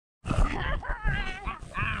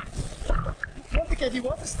kijk die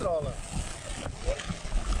waterstralen.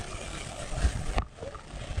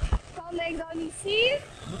 Kan ik dat niet zien? Je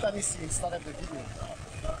moet dat niet zien, het staat op de video.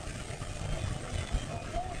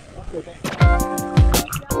 Oké, kijk.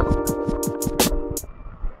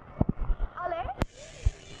 Allee?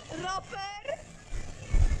 Rapper!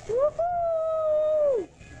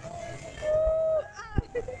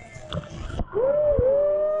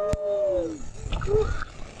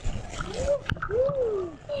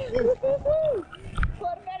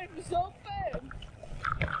 Voor ver bezopen!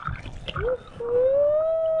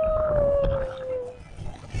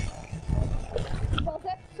 Was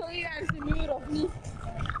het zo hier aan zijn muur of niet?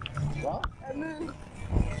 Wat? Een muur!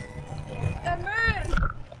 Een muur!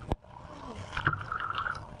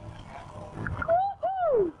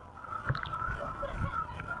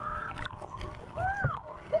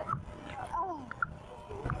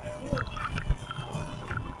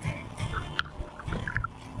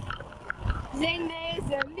 Zing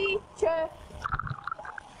deze liedje.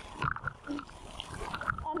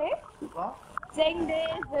 Allee? Wat? Zing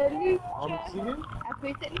deze liedje. Moet ik zingen? Ik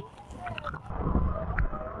weet het niet.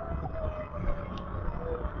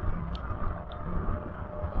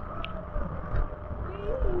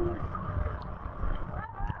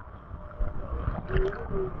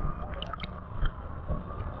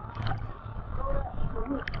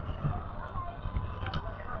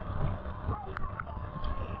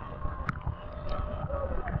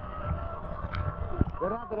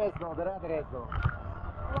 De radar is nog.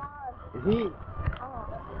 Waar? Zie. Oh,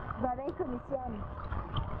 dat weet ik niet zien.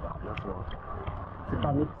 Dat is waar. Ze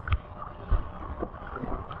kan niks.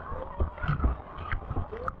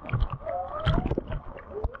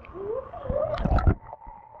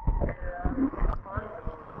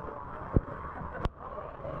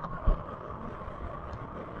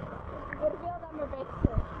 Hoeveel dan mijn beste?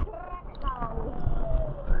 Trek nou.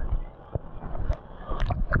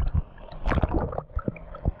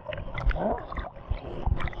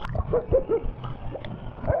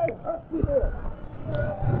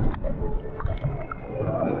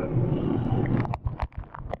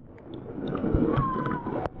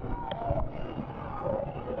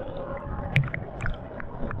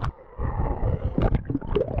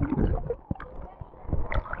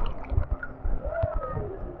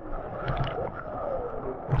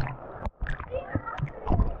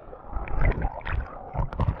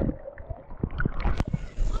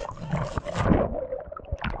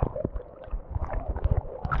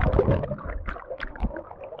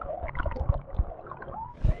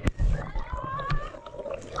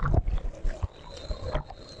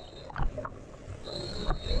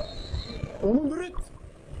 Onderuit!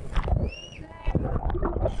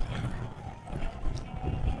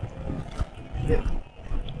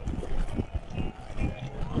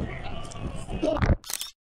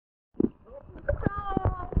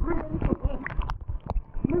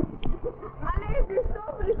 Allee, doe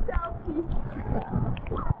stop voor de selfie.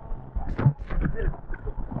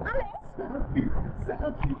 Allee.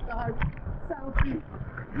 Selfie time! Selfie!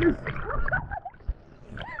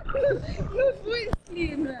 Mijn voet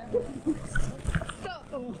slimmen.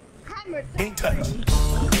 Stop. Hammer. Can't touch.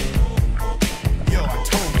 Yo, I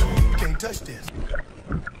told you, can't touch this.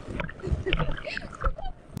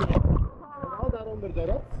 Al daaronder de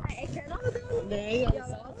rot. Ik kan dat doen. Nee, ja,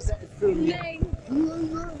 zelf zijn film. Nee.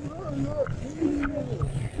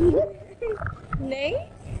 Nee?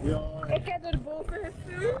 Ja. Ik heb erboven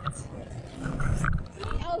gefilmd.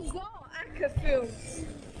 Alzo, ik gefilmd.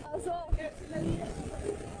 Alzo.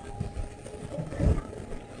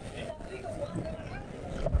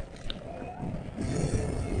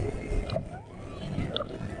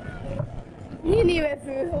 Hier nieuwe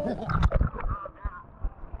vogel.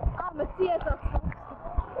 Ah, maar zie je dat vast?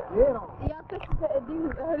 Weer al. Ja, tussen de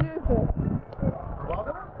ding, een leuven. Wat?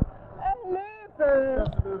 Een leuven.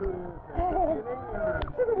 Dat is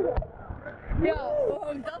de Ja,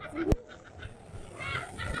 waarom dat niet?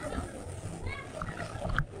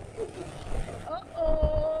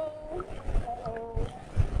 Oh-oh. Oh-oh.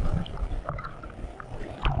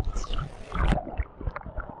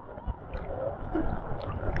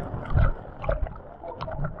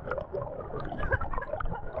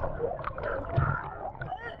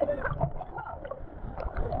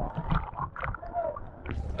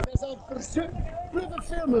 Hij zal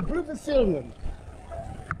blijven filmen.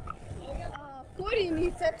 Hoor je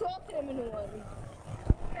niet, zet water in mijn oren.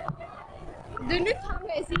 De nut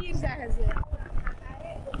hangen is hier, zeggen ze.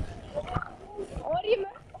 Hoor je me?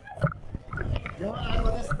 Ja, en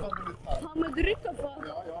wat is het van de lucht? Gaan we eruit of wat?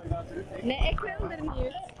 Ja, ja, natuurlijk. Nee, ik wil er niet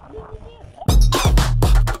uit.